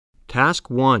Task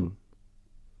 1.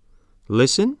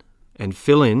 Listen and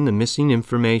fill in the missing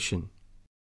information.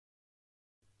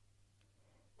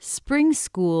 Spring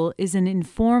School is an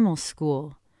informal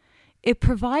school. It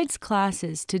provides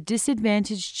classes to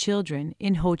disadvantaged children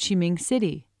in Ho Chi Minh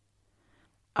City.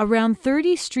 Around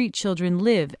 30 street children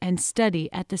live and study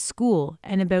at the school,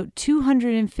 and about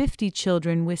 250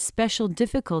 children with special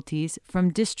difficulties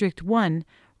from District 1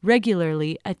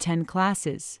 regularly attend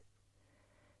classes.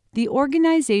 The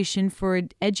Organization for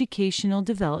Educational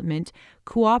Development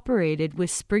cooperated with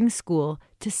Spring School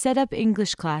to set up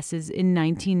English classes in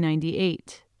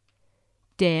 1998.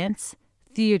 Dance,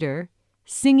 theater,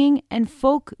 singing, and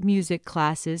folk music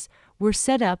classes were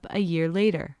set up a year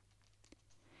later.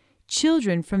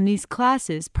 Children from these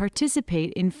classes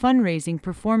participate in fundraising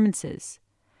performances.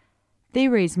 They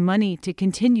raise money to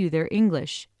continue their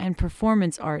English and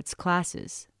performance arts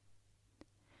classes.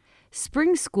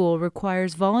 Spring School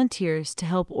requires volunteers to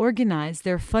help organize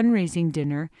their fundraising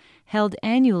dinner held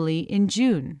annually in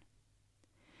June.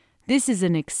 This is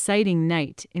an exciting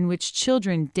night in which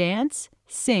children dance,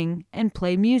 sing, and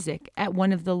play music at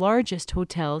one of the largest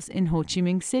hotels in Ho Chi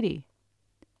Minh City.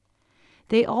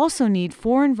 They also need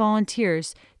foreign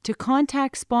volunteers to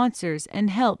contact sponsors and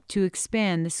help to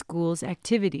expand the school's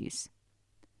activities.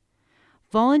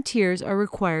 Volunteers are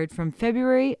required from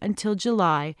February until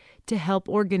July to help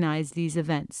organize these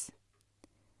events.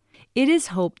 It is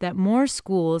hoped that more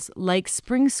schools like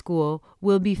Spring School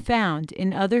will be found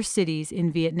in other cities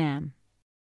in Vietnam.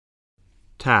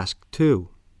 Task 2.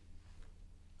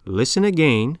 Listen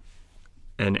again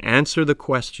and answer the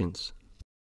questions.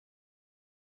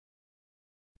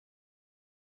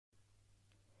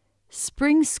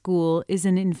 Spring School is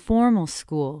an informal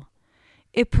school.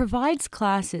 It provides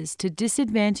classes to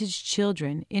disadvantaged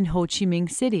children in Ho Chi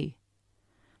Minh City.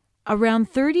 Around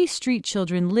 30 street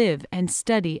children live and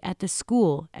study at the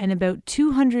school, and about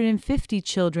 250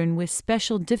 children with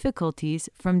special difficulties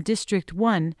from District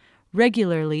 1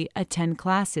 regularly attend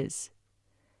classes.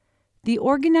 The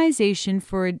Organization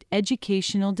for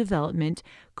Educational Development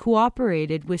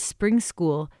cooperated with Spring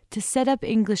School to set up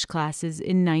English classes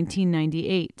in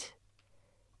 1998.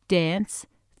 Dance,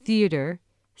 theater,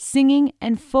 singing,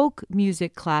 and folk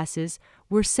music classes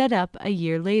were set up a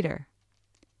year later.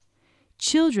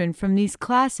 Children from these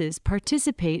classes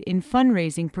participate in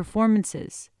fundraising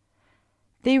performances.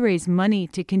 They raise money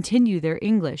to continue their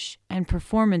English and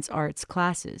performance arts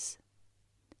classes.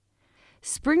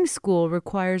 Spring School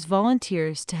requires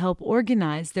volunteers to help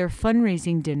organize their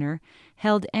fundraising dinner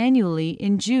held annually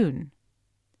in June.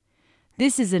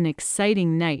 This is an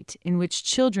exciting night in which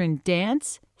children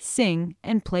dance, sing,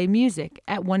 and play music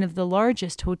at one of the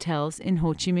largest hotels in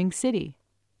Ho Chi Minh City.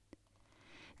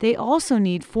 They also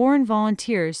need foreign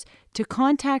volunteers to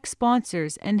contact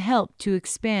sponsors and help to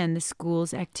expand the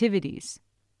school's activities.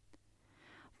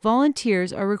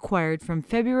 Volunteers are required from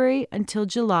February until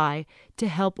July to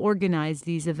help organize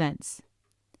these events.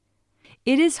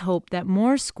 It is hoped that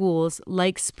more schools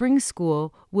like Spring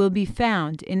School will be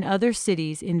found in other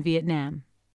cities in Vietnam.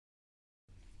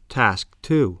 Task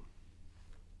 2.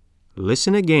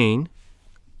 Listen again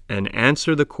and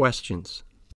answer the questions.